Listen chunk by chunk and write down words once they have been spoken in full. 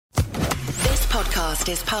podcast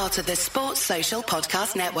is part of the Sports Social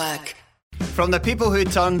Podcast Network. From the people who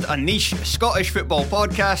turned a niche Scottish football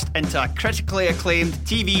podcast into a critically acclaimed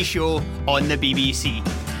TV show on the BBC,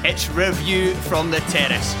 it's Review from the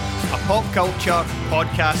Terrace, a pop culture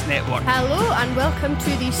podcast network. Hello and welcome to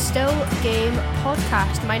the Still Game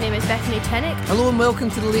podcast. My name is Bethany Tennick. Hello and welcome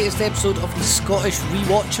to the latest episode of the Scottish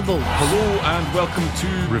Rewatchable. Hello and welcome to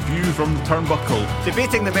Review from the Turnbuckle.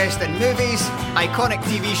 Debating the best in movies, iconic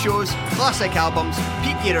TV shows, classic albums,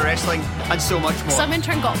 peak era wrestling, and so much more. Some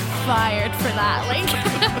intern got fired for that.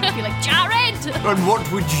 Be like, Jared! And what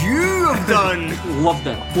would you have done? Loved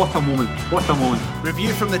it. What a moment. What a moment.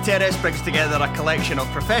 Review from the Terrace brings together a collection of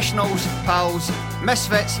professionals, pals,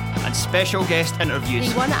 misfits, and special guest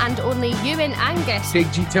interviews. The one and only Ewan Angus, Big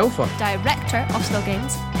G Telfer, director of Still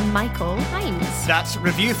Games, Michael Hines. That's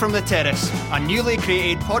Review from the Terrace, a newly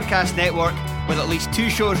created podcast network with at least 2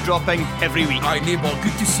 shows dropping every week. Aye, neighbour,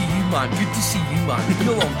 good to see you, man. Good to see you, man. It's been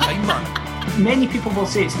a long time, man. Many people will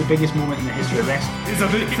say it's the biggest moment in the history of wrestling. It's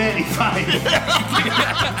about 35.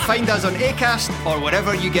 Find us on Acast or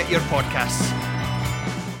wherever you get your podcasts.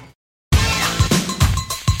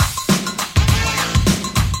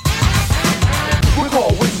 We're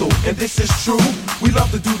called Whistle, and this is true. We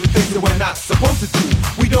love to do the things that we're not supposed to do.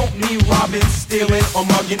 We don't need robbing, stealing, or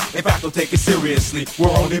mugging. In fact, don't take it seriously.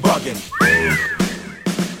 We're only bugging.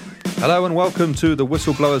 Hello and welcome to the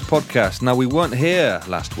Whistleblowers podcast. Now, we weren't here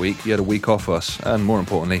last week. You had a week off us, and more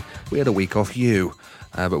importantly, we had a week off you.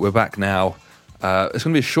 But we're back now. It's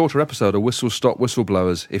going to be a shorter episode of Whistle Stop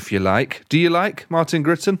Whistleblowers, if you like. Do you like, Martin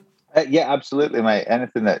Gritton? Yeah, absolutely, mate.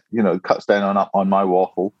 Anything that, cuts down on my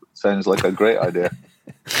waffle sounds like a great idea.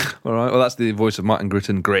 All right, well, that's the voice of Martin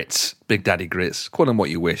Gritton, Grits, Big Daddy Grits. Call him what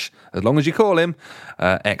you wish, as long as you call him.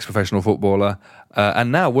 Ex-professional footballer,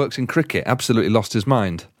 and now works in cricket. Absolutely lost his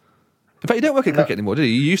mind. In fact, you don't work in cricket anymore, do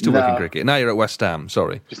you? You used to work in cricket. Now you're at West Ham.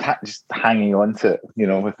 Sorry. Just hanging on to it,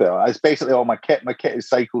 with it. It's basically all my kit. My kit is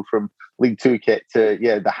cycled from League Two kit to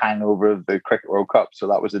the hangover of the Cricket World Cup. So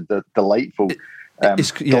that was a delightful,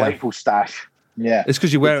 delightful stash. Yeah, it's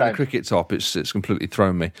because you're wearing a cricket top. It's completely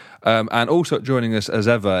thrown me. And also joining us as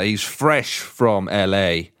ever, he's fresh from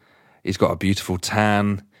LA. He's got a beautiful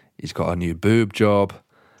tan. He's got a new boob job.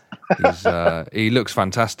 He looks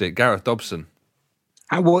fantastic. Gareth Dobson.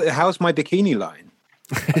 How's my bikini line?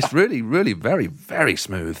 It's really, really very, very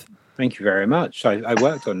smooth. Thank you very much. I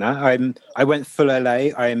worked on that. I went full LA.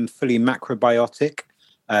 I am fully macrobiotic.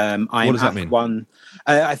 What does that mean?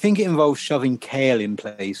 I think it involves shoving kale in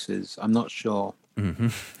places. I'm not sure.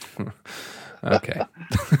 Mm-hmm. Okay.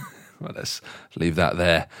 Well, let's leave that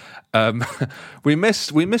there. We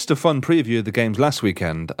missed a fun preview of the games last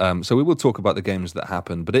weekend, so we will talk about the games that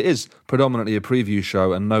happened, but it is predominantly a preview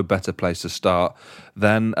show, and no better place to start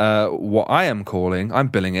than what I'm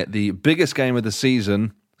billing it, the biggest game of the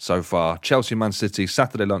season so far. Chelsea-Man City,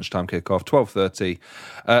 Saturday lunchtime kickoff,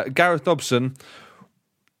 12:30. Gareth Dobson,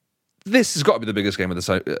 this has got to be the biggest game of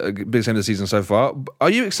the season so far. Are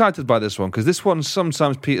you excited by this one? Because this one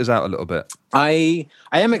sometimes peters out a little bit. I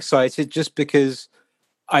am excited just because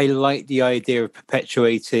I like the idea of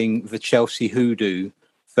perpetuating the Chelsea hoodoo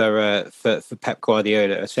for Pep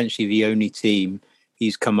Guardiola. Essentially, the only team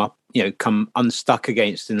he's come unstuck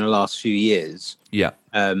against in the last few years. Yeah.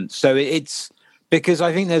 So it's because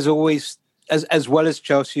I think there's always, as well as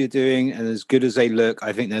Chelsea are doing and as good as they look,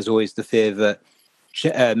 I think there's always the fear that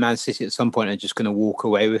Man City at some point are just going to walk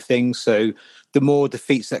away with things. So the more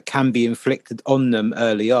defeats that can be inflicted on them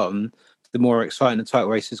early on, the more exciting the title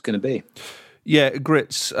race is going to be. Yeah,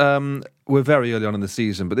 Grits, we're very early on in the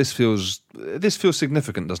season, but this feels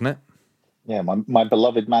significant, doesn't it? Yeah, my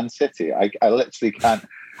beloved Man City. I literally can't.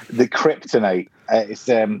 The kryptonite. It's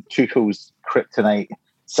Tuchel's kryptonite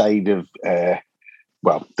side of.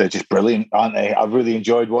 They're just brilliant, aren't they? I've really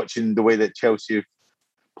enjoyed watching the way that Chelsea have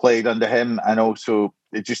played under him, and also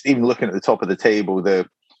just even looking at the top of the table, the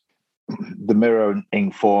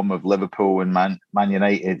mirroring form of Liverpool and Man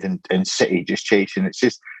United and City just chasing.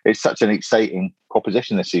 It's such an exciting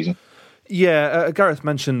proposition this season. Yeah, Gareth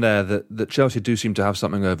mentioned there that Chelsea do seem to have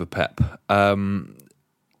something over Pep.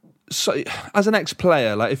 So, as an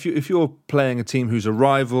ex-player, like if you're playing a team who's a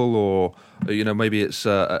rival, or maybe it's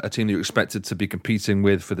a team that you expected to be competing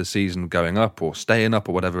with for the season, going up or staying up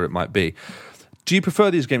or whatever it might be, do you prefer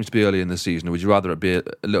these games to be early in the season, or would you rather it be a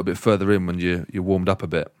little bit further in when you're warmed up a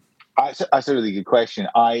bit? That's a really good question.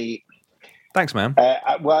 Thanks, man.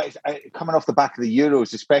 Coming off the back of the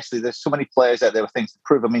Euros, especially, there's so many players out there with things to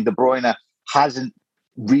prove. I mean, De Bruyne hasn't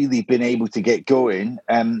really been able to get going.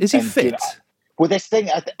 Is he fit? Well, this thing,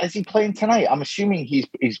 is he playing tonight? I'm assuming he's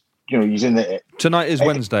in the... Tonight is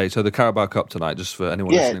Wednesday, so the Carabao Cup tonight, just for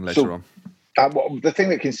anyone listening later on. The thing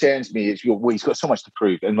that concerns me is he's got so much to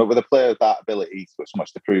prove, and with a player of that ability, he's got so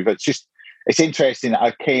much to prove. It's interesting.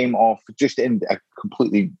 I came off just in a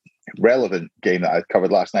completely relevant game that I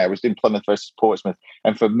covered last night. I was doing Plymouth versus Portsmouth,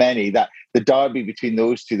 and for many, that the derby between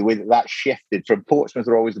those two, the way that shifted from Portsmouth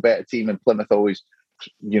are always the better team, and Plymouth always,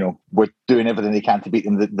 were doing everything they can to beat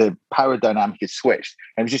them. The power dynamic has switched,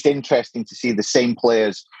 and it was just interesting to see the same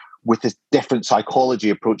players with this different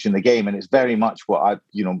psychology approaching the game. And it's very much what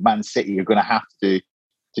Man City are going to have to do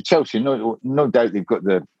to Chelsea. No doubt they've got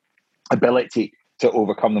the ability to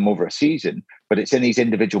overcome them over a season, but it's in these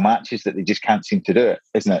individual matches that they just can't seem to do it,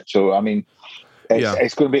 isn't it? So, I mean,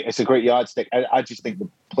 it's a great yardstick. I just think the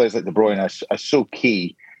players like De Bruyne are so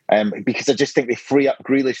key, because I just think they free up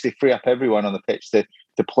Grealish, they free up everyone on the pitch to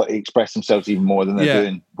express themselves even more than they're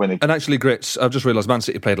doing when they. And actually, Grits, I've just realised Man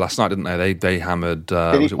City played last night, didn't they? They hammered.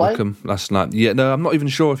 Was it Wickham last night? Yeah, no, I'm not even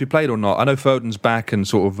sure if he played or not. I know Foden's back and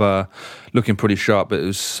sort of looking pretty sharp, but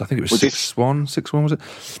I think it was 6-1. 6-1 was it?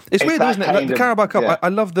 It's weird, isn't it? Like the Carabao Cup. Yeah. I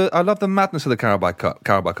love the madness of the Carabao Cup,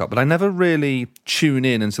 but I never really tune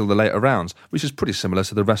in until the later rounds, which is pretty similar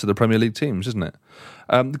to the rest of the Premier League teams, isn't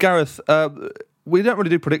it? Gareth, we don't really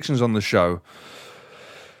do predictions on the show.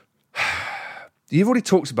 You've already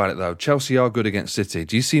talked about it, though. Chelsea are good against City.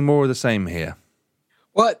 Do you see more of the same here?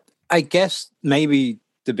 Well, I guess maybe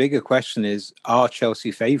the bigger question is, are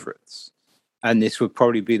Chelsea favourites? And this would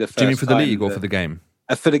probably be the first time. Do you mean for the league or for the game?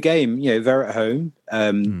 For the game, they're at home.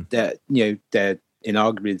 They're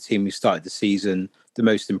inarguably the team who started the season the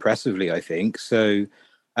most impressively, I think. So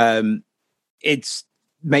it's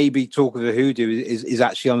maybe talk of a hoodoo is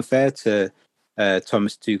actually unfair to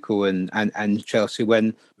Thomas Tuchel and Chelsea,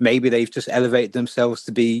 when maybe they've just elevated themselves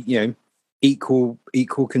to be equal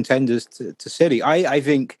contenders to City. I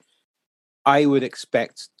think I would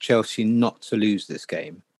expect Chelsea not to lose this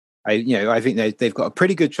game. I think they've got a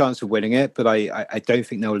pretty good chance of winning it, but I don't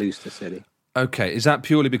think they'll lose to City. Okay, is that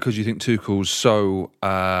purely because you think Tuchel's so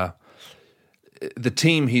the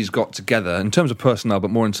team he's got together in terms of personnel, but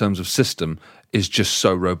more in terms of system, is just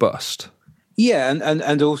so robust? Yeah,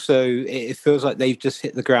 and also it feels like they've just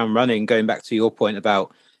hit the ground running. Going back to your point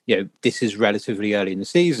about, this is relatively early in the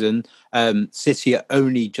season. City are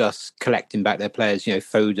only just collecting back their players.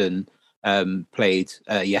 Foden played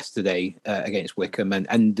yesterday against Wickham,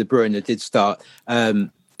 and De Bruyne did start.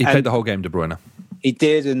 He played the whole game, De Bruyne. He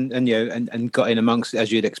did, and got in amongst,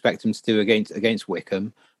 as you'd expect him to do against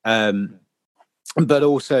Wickham. But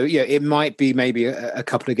also, it might be maybe a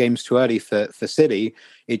couple of games too early for City.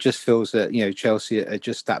 It just feels that, Chelsea are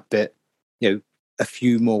just that bit, a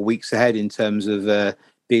few more weeks ahead in terms of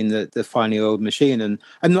being the finely oiled machine. And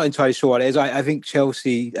I'm not entirely sure what it is. I think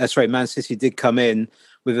Man City did come in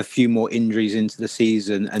with a few more injuries into the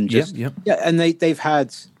season, and just and they've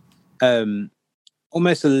had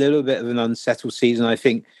almost a little bit of an unsettled season. I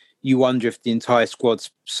think you wonder if the entire squad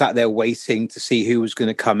sat there waiting to see who was going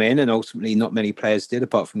to come in, and ultimately not many players did,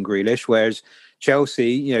 apart from Grealish. Whereas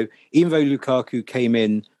Chelsea, even though Lukaku came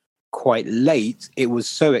in quite late, it was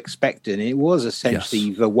so expected. It was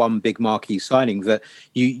essentially the one big marquee signing that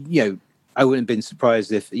I wouldn't have been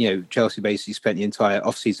surprised if Chelsea basically spent the entire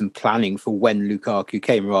off-season planning for when Lukaku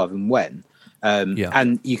came rather than when.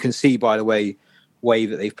 And you can see by the way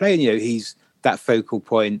that they've played, he's that focal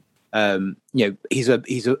point. He's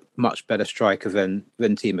a much better striker than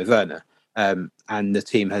Timo Werner, and the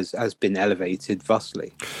team has been elevated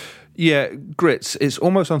thusly. Yeah, Grits, it's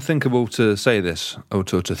almost unthinkable to say this, or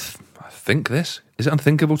to think this. Is it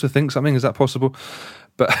unthinkable to think something? Is that possible?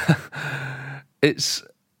 But it's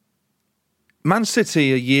Man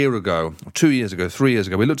City a year ago, 2 years ago, 3 years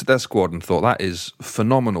ago, we looked at their squad and thought, that is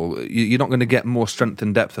phenomenal. You're not going to get more strength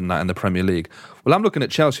and depth than that in the Premier League. Well, I'm looking at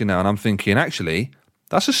Chelsea now and I'm thinking, actually,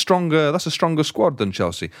 that's a stronger squad than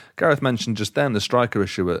Chelsea. Gareth mentioned just then the striker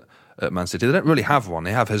issue at Man City. They don't really have one.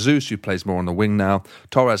 They have Jesus, who plays more on the wing now.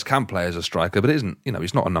 Torres can play as a striker, but isn't,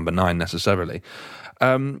 he's not a number 9 necessarily.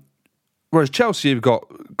 Whereas Chelsea have got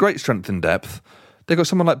great strength and depth. They've got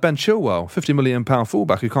someone like Ben Chilwell, £50 million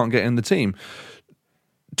fullback, who can't get in the team.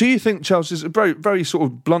 Do you think Chelsea's, a very, very sort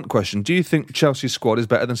of blunt question, do you think Chelsea's squad is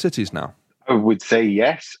better than City's now? I would say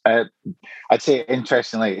yes. I'd say,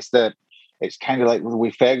 interestingly, it's kind of like the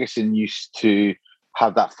way Ferguson used to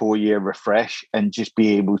have that 4-year refresh and just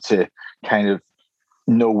be able to kind of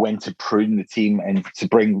know when to prune the team and to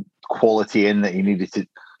bring quality in that he needed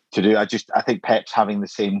to do. I think Pep's having the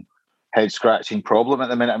same head-scratching problem at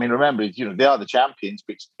the minute. I mean, remember, they are the champions,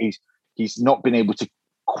 but he's not been able to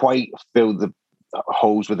quite fill the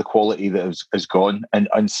holes with the quality that has gone, and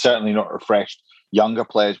certainly not refreshed younger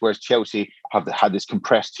players, whereas Chelsea have had this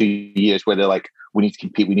compressed 2 years where they're like, we need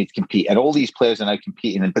to compete. And all these players are now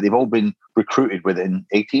competing, but they've all been recruited within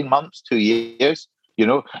 18 months, 2 years,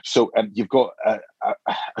 So you've got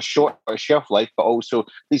a short shelf life, but also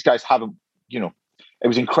these guys haven't, it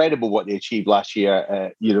was incredible what they achieved last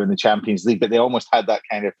year, in the Champions League, but they almost had that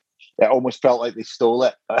kind of, it almost felt like they stole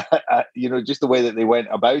it, just the way that they went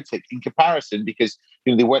about it in comparison, because,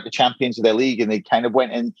 they weren't the champions of their league and they kind of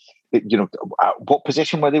went in, what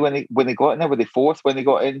position were they when they got in there? Were they fourth when they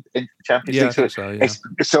got into the Champions League?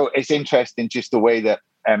 So it's interesting just the way that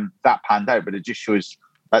that panned out, but it just shows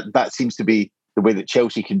that seems to be the way that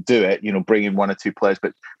Chelsea can do it, bring in one or two players,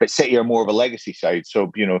 but City are more of a legacy side.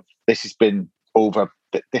 So, this has been over,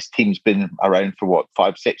 this team's been around for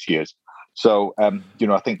 5-6 years. So, I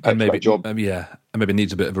think that's my job. And maybe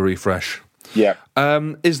needs a bit of a refresh. Yeah.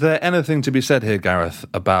 Is there anything to be said here, Gareth,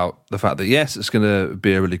 about the fact that, yes, it's going to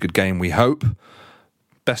be a really good game, we hope.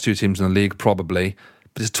 Best two teams in the league, probably.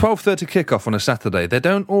 But it's 12:30 kickoff on a Saturday. They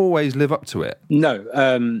don't always live up to it.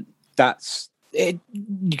 No, that's it.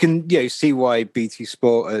 You can see why BT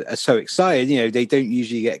Sport are so excited. They don't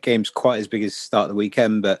usually get games quite as big as start of the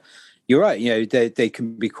weekend, but you're right. They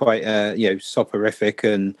can be quite soporific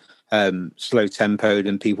and slow tempoed,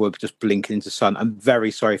 and people are just blinking into sun. I'm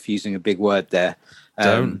very sorry for using a big word there.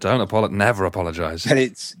 Never apologise. And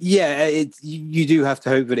you do have to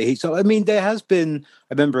hope that it heats up. I mean, there has been,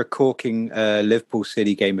 I remember a corking Liverpool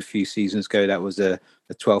City game a few seasons ago. That was a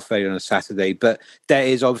 12:30 on a Saturday, but there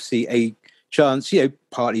is obviously a chance,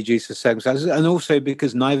 partly due to circumstances, and also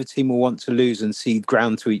because neither team will want to lose and cede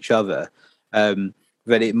ground to each other, that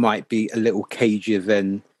it might be a little cagier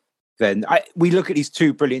than we look at these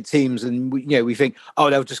two brilliant teams and we think,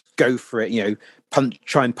 they'll just go for it,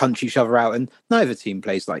 try and punch each other out, and neither team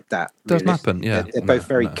plays like that. Doesn't happen. Yeah, they're both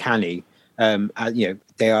very canny.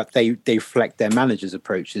 They reflect their managers'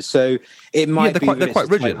 approaches. So it might be they're quite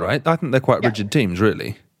rigid, right? I think they're quite rigid teams,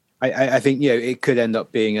 really. I think it could end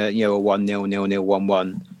up being a 1-0,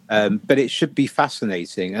 0-0, 1-1, but it should be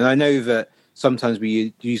fascinating. And I know that sometimes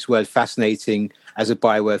we use the word fascinating as a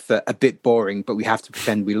byword for a bit boring, but we have to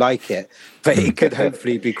pretend we like it. But it could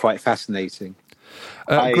hopefully be quite fascinating.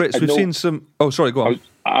 Grits, we've seen some... Oh, sorry, go on.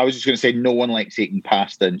 I was just going to say, no one likes eating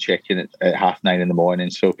pasta and chicken at 9:30 in the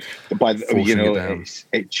morning. So,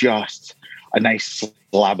 it's just a nice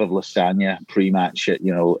slab of lasagna pre-match at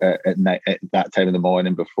night, at that time of the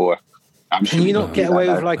morning before. Can you not get away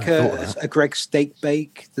with like a Greg's steak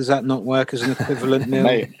bake? Does that not work as an equivalent meal?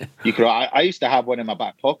 Mate, I used to have one in my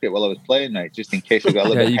back pocket while I was playing, mate, just in case I got a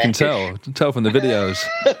little bit. You can tell from the videos.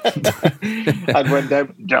 I'd run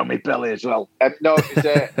down my belly as well. But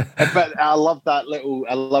I love that little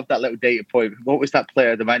data point. What was that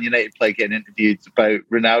player, the Man United player, getting interviewed about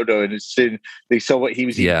Ronaldo, and as soon they saw what he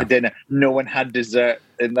was eating for dinner, no one had dessert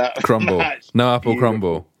in that crumble. match. No apple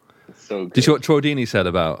crumble. So did you see what Troy Deeney said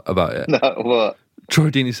about it? No, what? Troy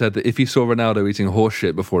Deeney said that if he saw Ronaldo eating horse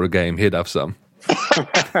shit before a game, he'd have some.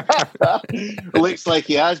 Looks like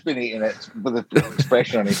he has been eating it with an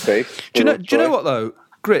expression on his face. Do you know what though,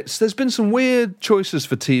 Grits? There's been some weird choices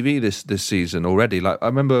for TV this season already. Like I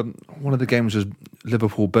remember one of the games was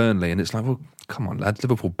Liverpool Burnley, and it's like, well, come on, lads,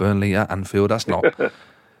 Liverpool Burnley at Anfield. That's not.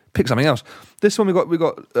 Pick something else. This one we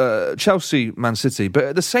got Chelsea, Man City, but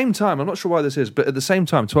at the same time, I'm not sure why this is, but at the same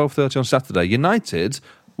time, 12:30 on Saturday, United,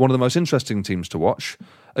 one of the most interesting teams to watch,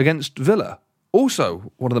 against Villa,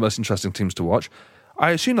 also one of the most interesting teams to watch. I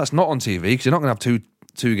assume that's not on TV because you're not going to have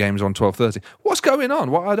two games on 12:30. What's going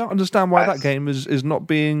on? I don't understand why that game is either not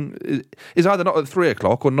at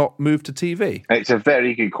 3:00 or not moved to TV. It's a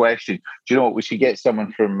very good question. Do you know what? We should get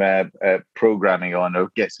someone from programming on, or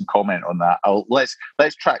get some comment on that. Let's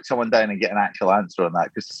track someone down and get an actual answer on that,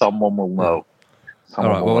 because someone will know. All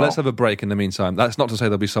right, well, let's have a break in the meantime. That's not to say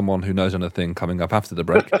there'll be someone who knows anything coming up after the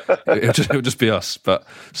break. It'll just be us, but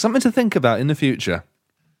something to think about in the future.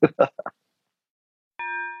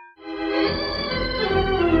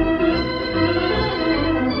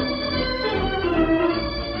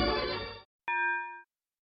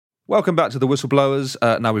 Welcome back to the Whistleblowers.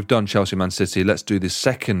 Now we've done Chelsea Man City. Let's do the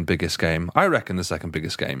second biggest game. I reckon the second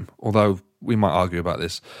biggest game, although we might argue about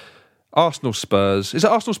this. Arsenal Spurs. Is it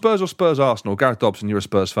Arsenal Spurs or Spurs Arsenal? Gareth Dobson, you're a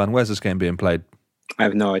Spurs fan. Where's this game being played? I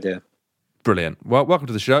have no idea. Brilliant. Well, welcome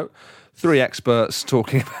to the show. Three experts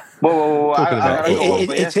talking about...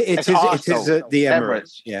 It is at the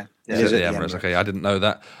Emirates. Yeah. It is at the Emirates. Okay, I didn't know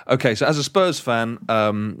that. Okay, so as a Spurs fan...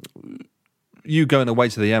 you going away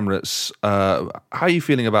to the Emirates, how are you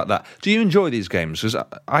feeling about that? Do you enjoy these games? Because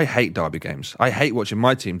I hate derby games. I hate watching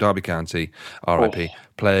my team, Derby County, RIP,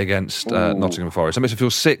 play against Nottingham Forest. It makes me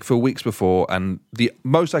feel sick for weeks before, and the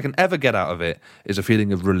most I can ever get out of it is a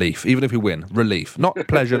feeling of relief, even if we win. Relief. Not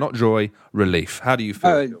pleasure, not joy, relief. How do you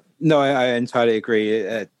feel? No, I entirely agree.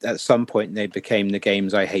 At some point, they became the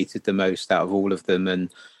games I hated the most out of all of them.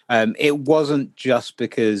 And it wasn't just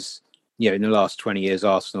because, in the last 20 years,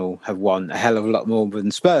 Arsenal have won a hell of a lot more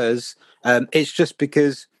than Spurs. It's just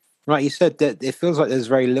because, like you said, that it feels like there's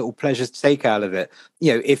very little pleasure to take out of it.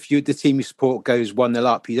 If the team you support goes 1-0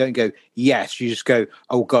 up, you don't go, yes, you just go,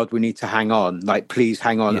 oh God, we need to hang on. Like, please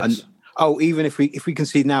hang on. Yes. And even if we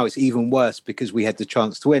concede now, it's even worse because we had the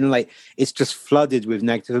chance to win. Like, it's just flooded with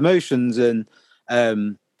negative emotions. And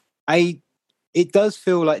it does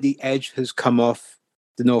feel like the edge has come off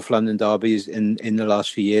the North London derbies in the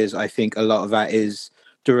last few years. I think a lot of that is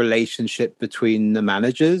the relationship between the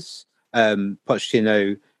managers.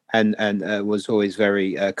 Pochettino and was always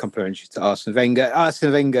very complimentary to Arsene Wenger.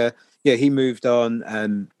 Arsene Wenger, he moved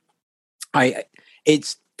on.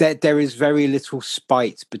 There is very little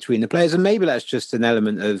spite between the players, and maybe that's just an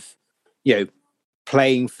element of,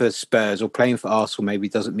 playing for Spurs or playing for Arsenal maybe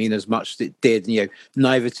doesn't mean as much as it did.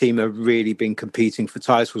 Neither team have really been competing for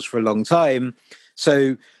titles for a long time.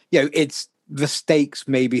 So, it's the stakes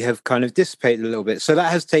maybe have kind of dissipated a little bit. So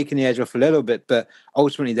that has taken the edge off a little bit, but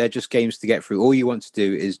ultimately they're just games to get through. All you want to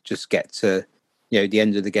do is just get to, the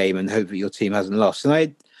end of the game and hope that your team hasn't lost.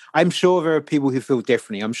 And I'm sure there are people who feel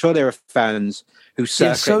differently. I'm sure there are fans who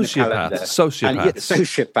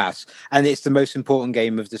sociopaths, and it's the most important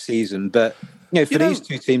game of the season. But for these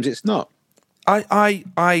two teams, it's not.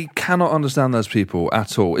 I cannot understand those people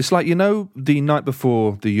at all. It's like, the night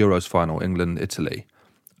before the Euros final, England, Italy,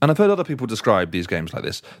 and I've heard other people describe these games like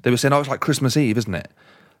this. They were saying, it's like Christmas Eve, isn't it?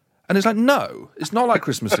 And it's like, no, it's not like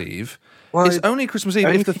Christmas Eve. Well, it's only Christmas Eve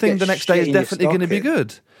if the thing the next day is definitely going to be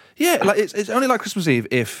good. Yeah, like it's only like Christmas Eve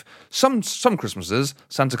if some Christmases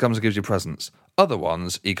Santa comes and gives you presents. Other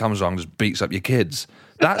ones, he comes along and just beats up your kids.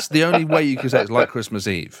 That's the only way you can say it's like Christmas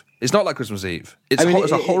Eve. It's not like Christmas Eve. It's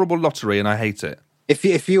a horrible lottery, and I hate it.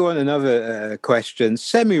 If you want another question,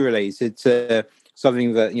 semi-related to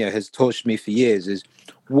something that has tortured me for years, is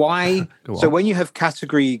why. So when you have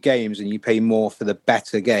category games and you pay more for the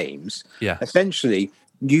better games, essentially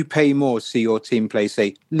you pay more to see your team play,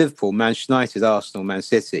 say, Liverpool, Manchester United, Arsenal, Man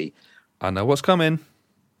City. I know what's coming.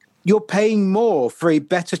 You're paying more for a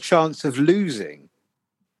better chance of losing.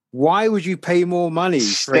 Why would you pay more money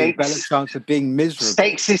for a better chance of being miserable?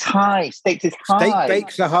 Stakes is high. Stake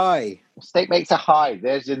bakes are high. Stake bakes are high.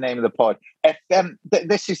 There's the name of the pod. If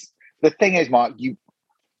this is the thing is, Mark,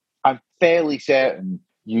 I'm fairly certain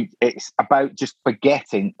it's about just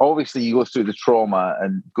forgetting. Obviously, you go through the trauma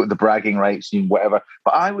and got the bragging rights and whatever.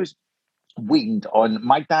 But I was weaned on.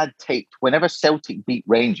 My dad taped whenever Celtic beat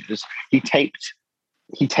Rangers. He taped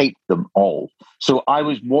them all. So I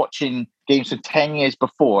was watching games from 10 years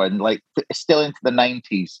before and still into the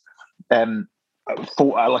 90s.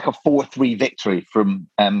 Like a 4-3 victory from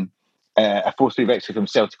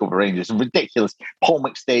Celtic over Rangers. Ridiculous. Paul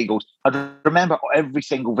McStay goals. I remember every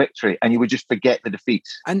single victory, and you would just forget the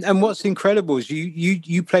defeats. And what's incredible is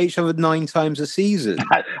you play each other 9 times a season.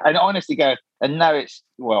 And honestly, Gareth, and now it's,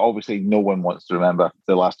 obviously no one wants to remember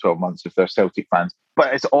the last 12 months if they're Celtic fans,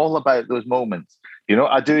 but it's all about those moments.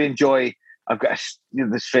 I do enjoy. I've got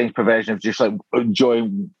this strange perversion of just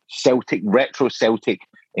enjoying retro Celtic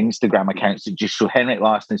Instagram accounts that just show Henrik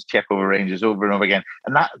Larsson's chip over Rangers over and over again,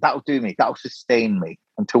 and that'll do me. That'll sustain me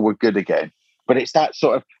until we're good again. But it's that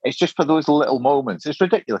sort of. It's just for those little moments. It's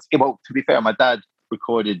ridiculous. Well, to be fair, my dad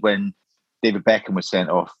recorded when David Beckham was sent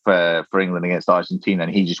off for England against Argentina,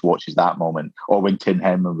 and he just watches that moment. Or when Tim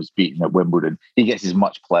Henman was beaten at Wimbledon, he gets as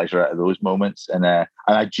much pleasure out of those moments. And I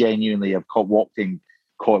genuinely have caught him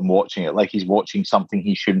watching it like he's watching something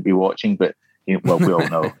he shouldn't be watching, but we all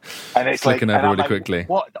know. And it's flicking over really quickly.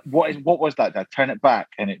 What was that, Dad? Turn it back,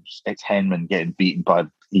 and it's Henman getting beaten by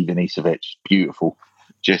Ivan Isavic. Beautiful.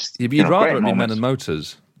 Just you'd rather it be Men and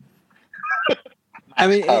Motors. I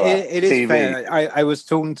mean, it is fair. I was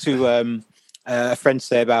talking to a friend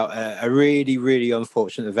today about a really, really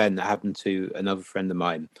unfortunate event that happened to another friend of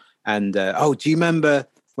mine. And do you remember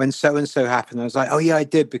when so and so happened? I was like, oh yeah, I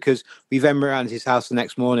did, because we then went around his house the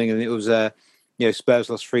next morning, and it was Spurs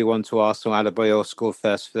lost 3-1 to Arsenal. Adebayor scored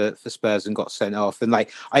first for Spurs and got sent off. And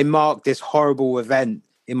I marked this horrible event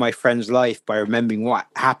in my friend's life by remembering what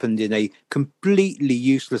happened in a completely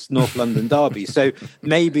useless North London derby. So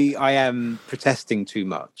maybe I am protesting too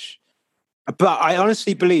much. But I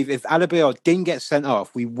honestly believe if Adebayor didn't get sent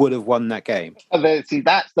off, we would have won that game. See,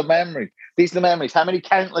 that's the memory. These are the memories. How many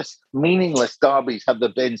countless, meaningless derbies have there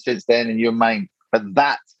been since then in your mind? But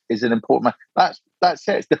that is an important. That's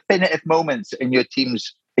it. It's definitive moments in your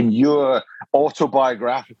team's, in your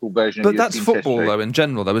autobiographical version. But of your that's team's football, history. though, in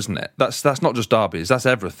general, though, isn't it? That's not just derbies. That's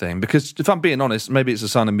everything. Because if I'm being honest, maybe it's a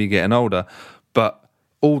sign of me getting older, but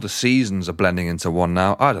all the seasons are blending into one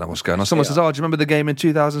now. I don't know what's going on. Someone says, "Oh, do you remember the game in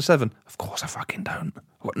 2007?" Of course, I fucking don't.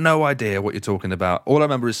 I've got no idea what you're talking about. All I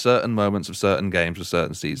remember is certain moments of certain games of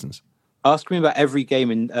certain seasons. Ask me about every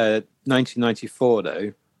game in 1994,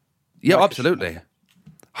 though. Yeah, absolutely.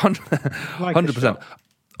 100%.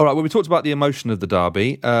 All right, well, we talked about the emotion of the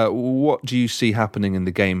derby. What do you see happening in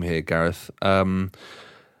the game here, Gareth?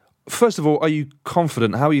 First of all, are you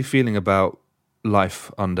confident? How are you feeling about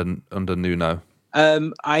life under Nuno?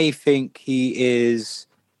 I think he is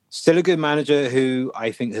still a good manager who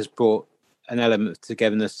I think has brought an element of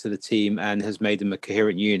togetherness to the team and has made them a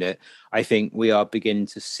coherent unit. I think we are beginning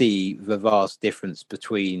to see the vast difference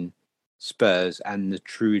between Spurs and the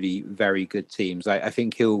truly very good teams. I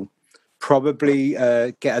think he'll probably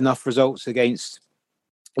get enough results against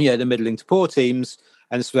the middling to poor teams,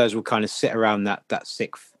 and Spurs will kind of sit around that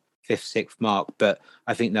fifth, sixth mark. But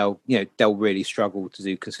I think they'll really struggle to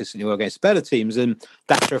do consistently well against better teams, and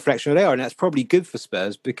that's a reflection of who they are, and that's probably good for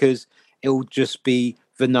Spurs because it will just be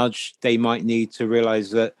the nudge they might need to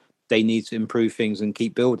realise that they need to improve things and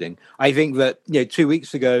keep building. I think that 2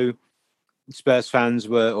 weeks ago, Spurs fans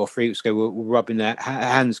or 3 weeks ago were rubbing their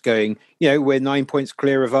hands, going, we're 9 points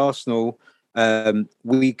clear of Arsenal.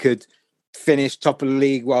 We could finish top of the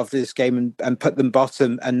league after this game and put them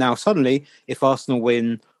bottom. And now suddenly, if Arsenal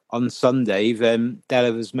win on Sunday, then they'll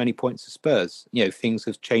have as many points as Spurs. Things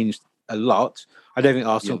have changed a lot. I don't think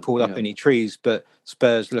Arsenal pulled up any trees, but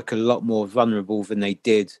Spurs look a lot more vulnerable than they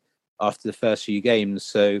did after the first few games.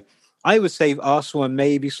 So I would say Arsenal are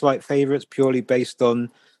maybe slight favourites purely based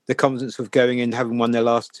on the confidence of going in, having won their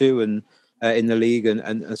last two and in the league,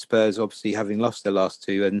 and Spurs obviously having lost their last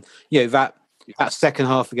two. And that second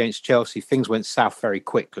half against Chelsea, things went south very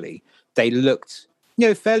quickly. They looked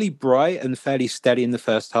fairly bright and fairly steady in the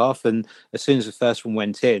first half, and as soon as the first one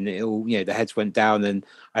went in, it all the heads went down, and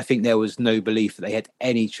I think there was no belief that they had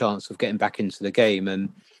any chance of getting back into the game.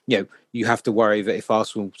 And you have to worry that if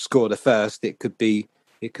Arsenal score the first, it could be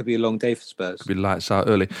a long day for Spurs. Could be lights out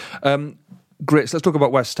early. Grits, let's talk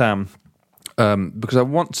about West Ham, because I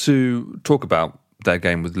want to talk about their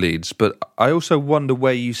game with Leeds, but I also wonder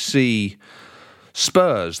where you see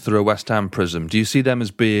Spurs through a West Ham prism. Do you see them as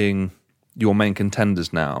being your main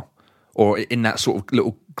contenders now, or in that sort of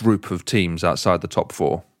little group of teams outside the top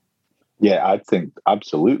four? Yeah, I think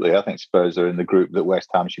absolutely. I think Spurs are in the group that West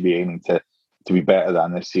Ham should be aiming to be better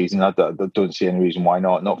than this season. I don't see any reason why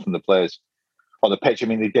not. Not from the players on the pitch. I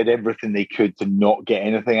mean, they did everything they could to not get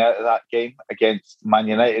anything out of that game against Man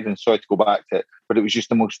United, and sorry to go back to it, but it was just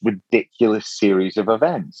the most ridiculous series of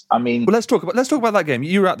events. I mean, well, let's talk about that game.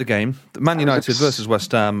 You were at the game, Man United versus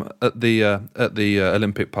West Ham at the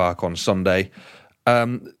Olympic Park on Sunday.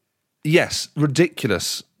 Yes,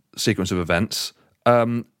 ridiculous sequence of events.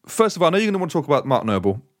 First of all, I know you're going to want to talk about Mark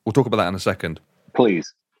Noble. We'll talk about that in a second.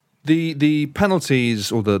 Please. The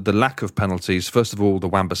penalties, or the lack of penalties, first of all, the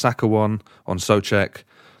Wan-Bissaka one on Souček,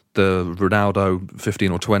 the Ronaldo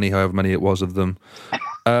 15 or 20, however many it was of them.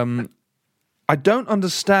 I don't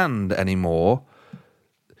understand anymore.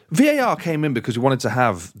 VAR came in because we wanted to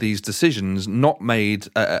have these decisions not made,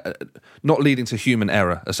 not leading to human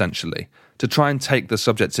error, essentially, to try and take the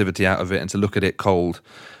subjectivity out of it and to look at it cold.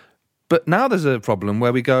 But now there's a problem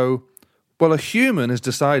where we go, well, a human is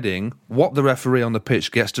deciding what the referee on the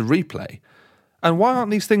pitch gets to replay. And why aren't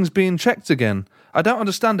these things being checked again? I don't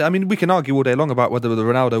understand it. I mean, we can argue all day long about whether the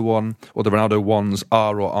Ronaldo one or the Ronaldo ones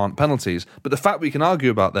are or aren't penalties, but the fact we can argue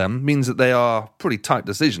about them means that they are pretty tight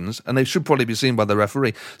decisions, and they should probably be seen by the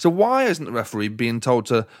referee. So why isn't the referee being told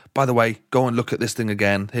to, by the way, go and look at this thing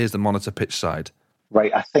again, here's the monitor pitch side?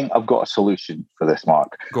 Right, I think I've got a solution for this,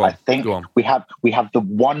 Mark. I think we have the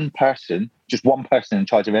one person, just one person in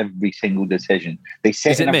charge of every single decision. They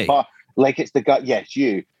sit in a bar, like it's the guy. Yes,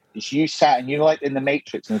 you. It's you sat, and like in the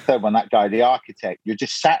Matrix in the third one, that guy, the architect. You're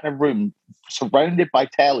just sat in a room surrounded by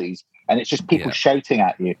tellies, and it's just people shouting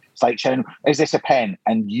at you. It's like shouting, "Is this a pen?"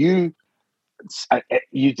 And you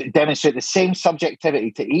demonstrate the same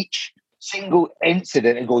subjectivity to each single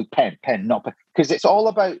incident and go, "Pen, not pen," because it's all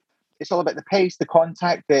about the pace, the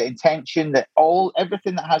contact, the intention,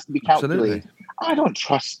 everything that has to be calculated. Absolutely. I don't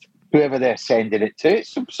trust whoever they're sending it to.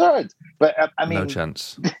 It's absurd. But I mean, no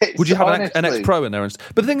chance. Would you have an ex-pro in there?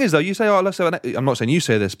 But the thing is, though, you say, "Oh, let's have an." I'm not saying you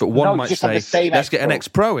say this, but one might say, "Let's get an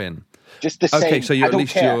ex-pro in." Just the same. Okay, so you're at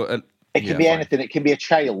least It can be anything. It can be a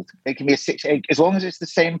child. It can be as long as it's the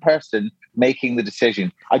same person making the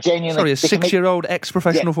decision. I genuinely... Sorry, a 6-year-old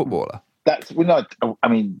ex-professional footballer? We're not... I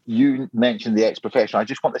mean, you mentioned the ex-professional. I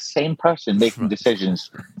just want the same person making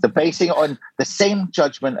decisions. They're basing it on the same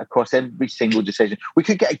judgment across every single decision. We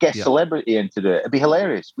could get a guest celebrity in to do it. It'd be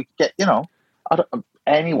hilarious. We could get,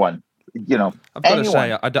 anyone... I've got to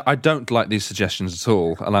say, I don't like these suggestions at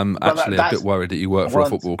all, and I'm actually a bit worried that you work for a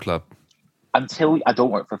football club. I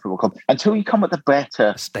don't work for a football club. Until you come with a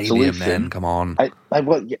better stadium, solution, then come on.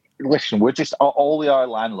 Listen, we're just all we are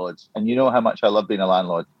landlords, and you know how much I love being a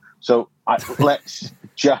landlord. So let's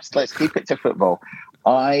keep it to football.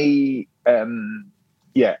 I'd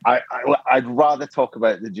rather talk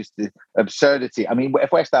about the absurdity. I mean,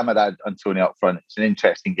 if West Ham had Antonio up front, it's an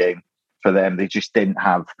interesting game for them. They just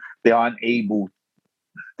they aren't able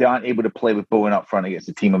to play with Bowen up front against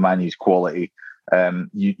a team of Man U's quality.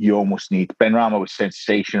 You almost need... Benrahma was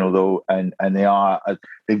sensational though, and they are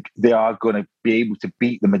going to be able to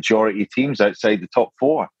beat the majority of teams outside the top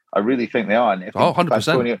 4. I really think they are. And if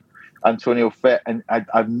 100%. Antonio fit, and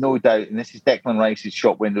I've no doubt, and this is Declan Rice's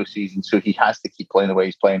shop window season, so he has to keep playing the way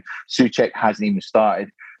he's playing. Souček hasn't even started.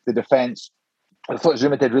 The defence, I thought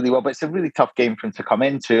Zuma did really well, but it's a really tough game for him to come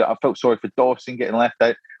into. I felt sorry for Dawson getting left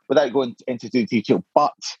out without going into detail,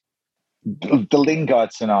 but the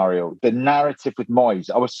Lingard scenario, the narrative with Moyes.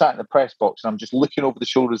 I was sat in the press box and I'm just looking over the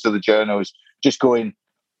shoulders of the journos, just going,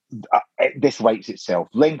 this writes itself.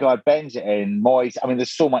 Lingard bends it in, Moyes. I mean,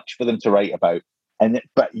 there's so much for them to write about.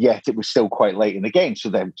 But yet it was still quite late in the game,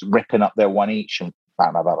 so they're ripping up their one each and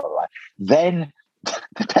blah, blah, blah, blah, blah. Then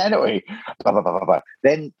the penalty, blah, blah, blah, blah, blah.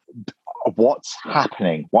 Then what's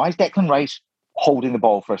happening? Why is Declan Rice holding the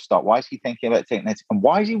ball for a start? Why is he thinking about taking it? And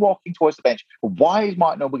why is he walking towards the bench? Why is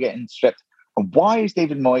Martin Noble getting stripped? And why is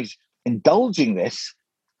David Moyes indulging this?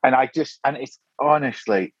 And it's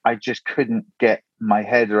honestly, I just couldn't get my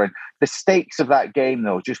head around the stakes of that game,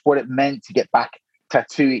 though, just what it meant to get back to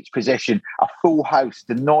 2 each position, a full house.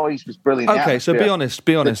 The noise was brilliant. Okay, so be honest,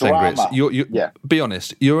 then, Grits. Be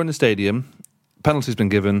honest. You're in the stadium. Penalty's been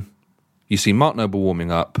given. You see Mark Noble warming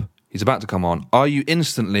up. He's about to come on. Are you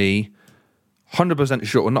instantly 100%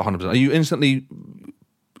 sure, or not 100%? Are you instantly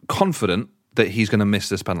confident that he's going to miss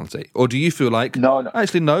this penalty, or do you feel like no?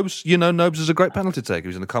 Actually, Nobes is a great penalty taker.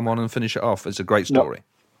 He's going to come on and finish it off. It's a great story.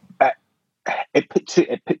 No. It put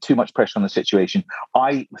too much pressure on the situation.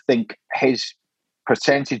 I think his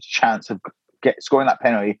percentage chance of scoring that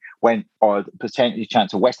penalty or the percentage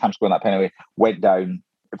chance of West Ham scoring that penalty went down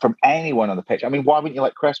from anyone on the pitch. I mean, why wouldn't you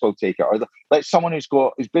let Cresswell take it, or let someone who's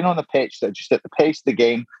been on the pitch that just at the pace of the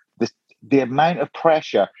game, the amount of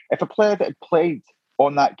pressure? If a player that had played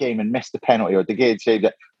on that game and missed the penalty, or De Gea had said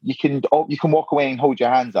that you can walk away and hold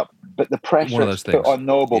your hands up, but the pressure is put on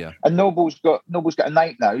Noble, and Noble's got a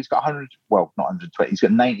night now. He's got 100, well, not 120. He's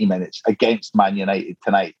got 90 minutes against Man United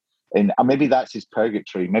tonight. And maybe that's his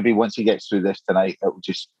purgatory. Maybe once he gets through this tonight, it will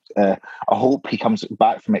just. I hope he comes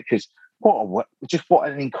back from it, because what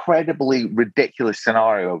an incredibly ridiculous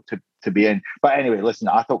scenario to be in. But anyway, listen,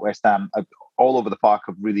 I thought West Ham all over the park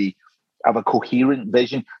have a coherent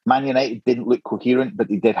vision. Man United didn't look coherent, but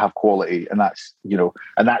they did have quality, and that's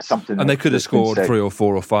something. And they could have scored 3 or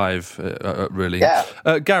 4 or 5, really. Yeah.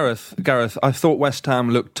 Gareth, I thought West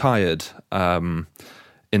Ham looked tired.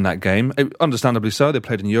 In that game, understandably so. They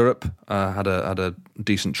played in Europe, had a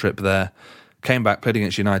decent trip there, came back, played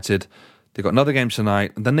against United. They got another game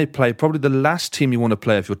tonight, and then they play probably the last team you want to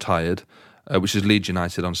play if you're tired, which is Leeds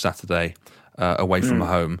United on Saturday, away from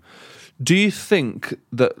home. Do you think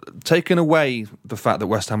that, taking away the fact that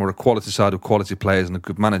West Ham are a quality side of quality players and a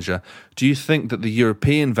good manager, do you think that the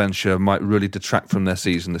European venture might really detract from their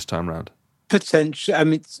season this time round? Potentially. I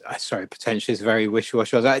mean, potentially is very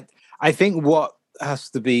wishy-washy. I think what has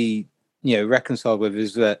to be reconciled with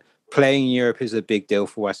is that playing in Europe is a big deal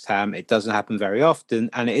for West Ham. It doesn't happen very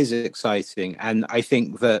often, and it is exciting. And I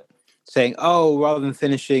think that saying, rather than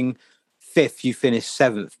finishing 5th, you finish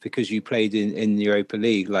 7th because you played in the Europa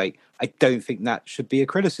League, like, I don't think that should be a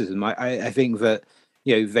criticism. I think that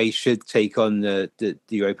they should take on the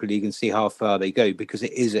Europa League and see how far they go, because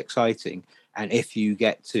it is exciting. And if you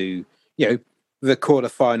get to the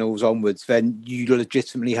quarterfinals onwards, then you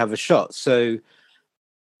legitimately have a shot. So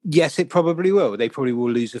yes, it probably will. They probably will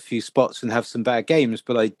lose a few spots and have some bad games,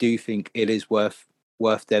 but I do think it is worth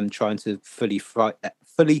them trying to fully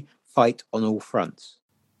fight on all fronts.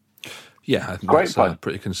 Yeah, I think that's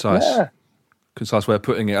pretty concise. Yeah. Concise way of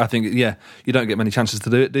putting it. I think, you don't get many chances to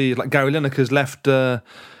do it, do you? Like Gary Lineker's left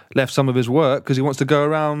some of his work because he wants to go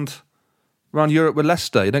around Europe with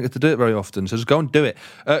Leicester. You don't get to do it very often, so just go and do it.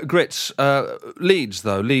 Grits,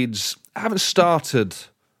 Leeds haven't started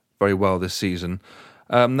very well this season.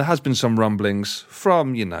 There has been some rumblings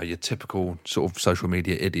from, your typical sort of social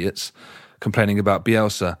media idiots complaining about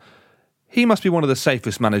Bielsa. He must be one of the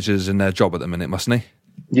safest managers in their job at the minute, mustn't he?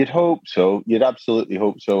 You'd hope so. You'd absolutely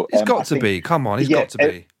hope so. He's got to be. Come on, he's got to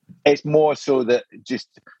be. It's more so that just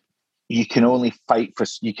you can only fight for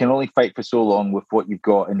so long with what you've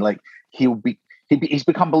got, and he's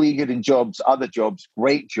become beleaguered in other jobs,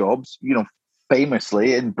 great jobs,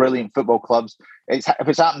 famously in brilliant football clubs. If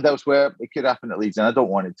it's happened elsewhere, it could happen at Leeds, and I don't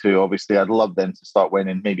want it to. Obviously, I'd love them to start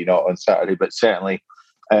winning. Maybe not on Saturday, but certainly,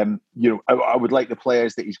 I would like the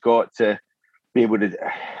players that he's got to be able to,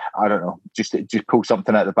 I don't know, just pull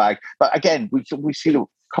something out of the bag. But again, we see a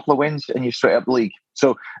couple of wins and you're straight up the league.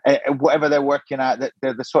 So whatever they're working at,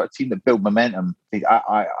 they're the sort of team that build momentum.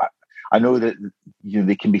 I know that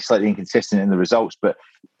they can be slightly inconsistent in the results, but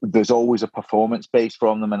there's always a performance base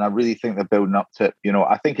from them, and I really think they're building up to it.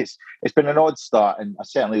 I think it's been an odd start, and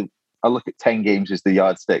I look at 10 games as the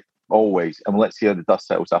yardstick always, and let's see how the dust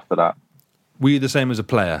settles after that. Were you the same as a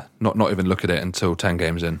player, not even look at it until 10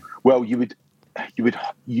 games in? Well, you would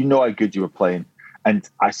how good you were playing, and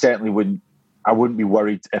I certainly wouldn't be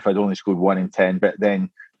worried if I'd only scored 1 in 10. But then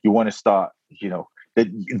you want to start,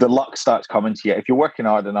 the luck starts coming to you. If you're working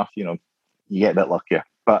hard enough, you get a bit luckier.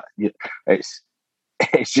 But it's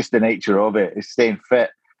just the nature of it. It's staying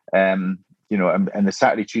fit, and the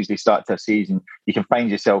Saturday, Tuesday start to a season, you can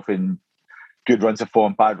find yourself in good runs of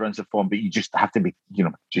form, bad runs of form, but you just have to be,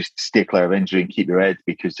 just stay clear of injury and keep your head,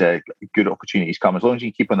 because good opportunities come. As long as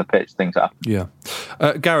you keep on the pitch, things happen. Yeah.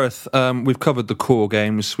 Gareth, we've covered the core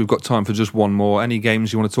games. We've got time for just one more. Any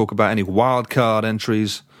games you want to talk about? Any wild card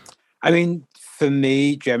entries? I mean, for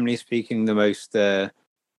me, generally speaking, the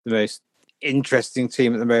most interesting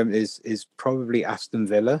team at the moment is probably Aston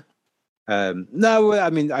Villa. No, I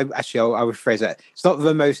mean, I'll rephrase that. It's not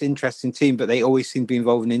the most interesting team, but they always seem to be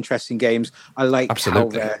involved in interesting games. I like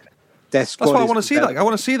Absolutely. how their squad. That's why I want to see that. I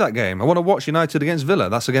want to see that game. I want to watch United against Villa.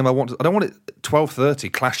 That's the game I want. I don't want it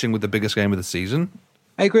 12:30 clashing with the biggest game of the season.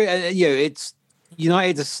 I agree. It's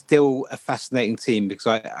United are still a fascinating team, because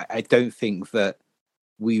I don't think that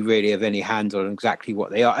we really have any hand on exactly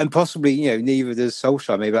what they are, and possibly neither does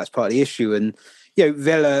Solskjaer. Maybe that's part of the issue. And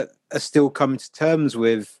Villa are still coming to terms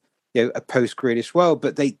with a post-Grealish world,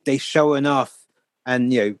 but they show enough,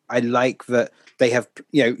 and I like that they have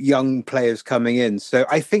young players coming in. So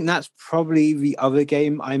I think that's probably the other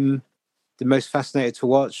game I'm the most fascinated to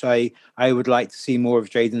watch. I would like to see more of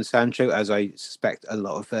Jadon Sancho, as I suspect a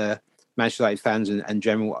lot of Manchester United fans and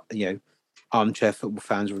general armchair football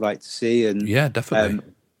fans would like to see. And yeah, definitely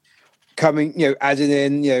coming adding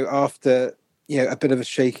in after a bit of a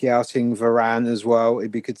shaky outing, Varane as well.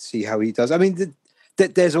 It'd be good to see how he does. I mean,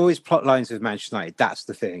 there's always plot lines with Manchester United. That's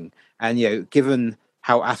the thing. And, given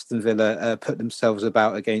how Aston Villa put themselves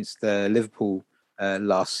about against Liverpool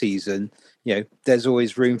last season, there's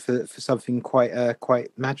always room for something quite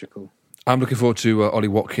magical. I'm looking forward to Ollie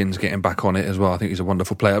Watkins getting back on it as well. I think he's a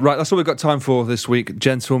wonderful player. Right, that's all we've got time for this week,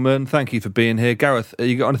 gentlemen. Thank you for being here. Gareth,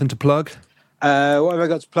 you got anything to plug? What have I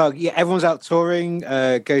got to plug? Yeah, everyone's out touring.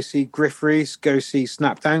 Go see Griff Rhys, go see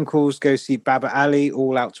Snapped Ankles, go see Baba Ali,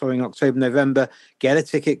 all out touring October, November. Get a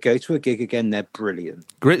ticket, go to a gig again. They're brilliant.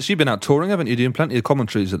 Grits, you've been out touring, haven't you? Doing plenty of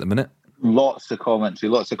commentaries at the minute. Lots of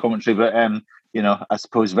commentary, but I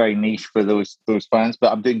suppose very niche for those fans.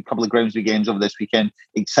 But I'm doing a couple of Grimsby games over this weekend.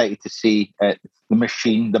 Excited to see the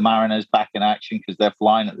machine, the Mariners, back in action, because they're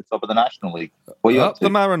flying at the top of the National League. What are you up to?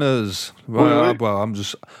 The Mariners. Well,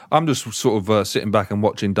 I'm just sort of sitting back and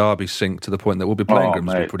watching Derby sink to the point that we'll be playing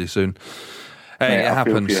Grimsby pretty soon. Hey, it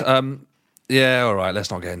happens. Yeah, all right.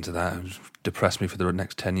 Let's not get into that. It'll depress me for the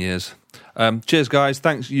next 10 years. Cheers, guys.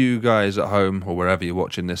 Thanks, you guys at home or wherever you're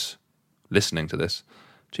watching this, listening to this.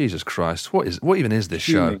 Jesus Christ, what even is this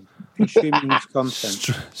show? Streaming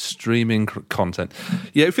content. Streaming content.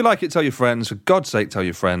 Yeah, if you like it, tell your friends. For God's sake, tell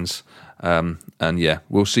your friends. And yeah,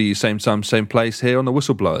 we'll see you same time, same place here on The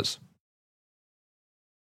Whistleblowers.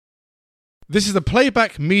 This is a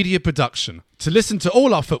Playback Media production. To listen to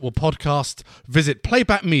all our football podcasts, visit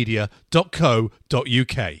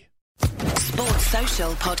playbackmedia.co.uk. Sports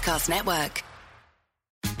Social Podcast Network.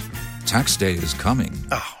 Tax day is coming.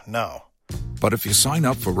 Oh, no. But if you sign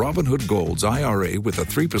up for Robinhood Gold's IRA with a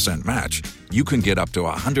 3% match, you can get up to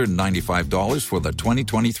 $195 for the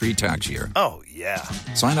 2023 tax year. Oh, yeah.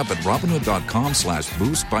 Sign up at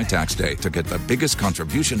Robinhood.com/boost by tax day to get the biggest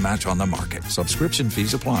contribution match on the market. Subscription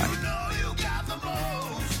fees apply.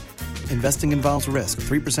 Investing involves risk.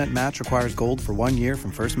 3% match requires gold for 1 year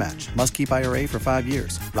from first match. Must keep IRA for 5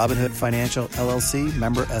 years. Robinhood Financial, LLC,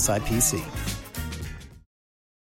 member SIPC.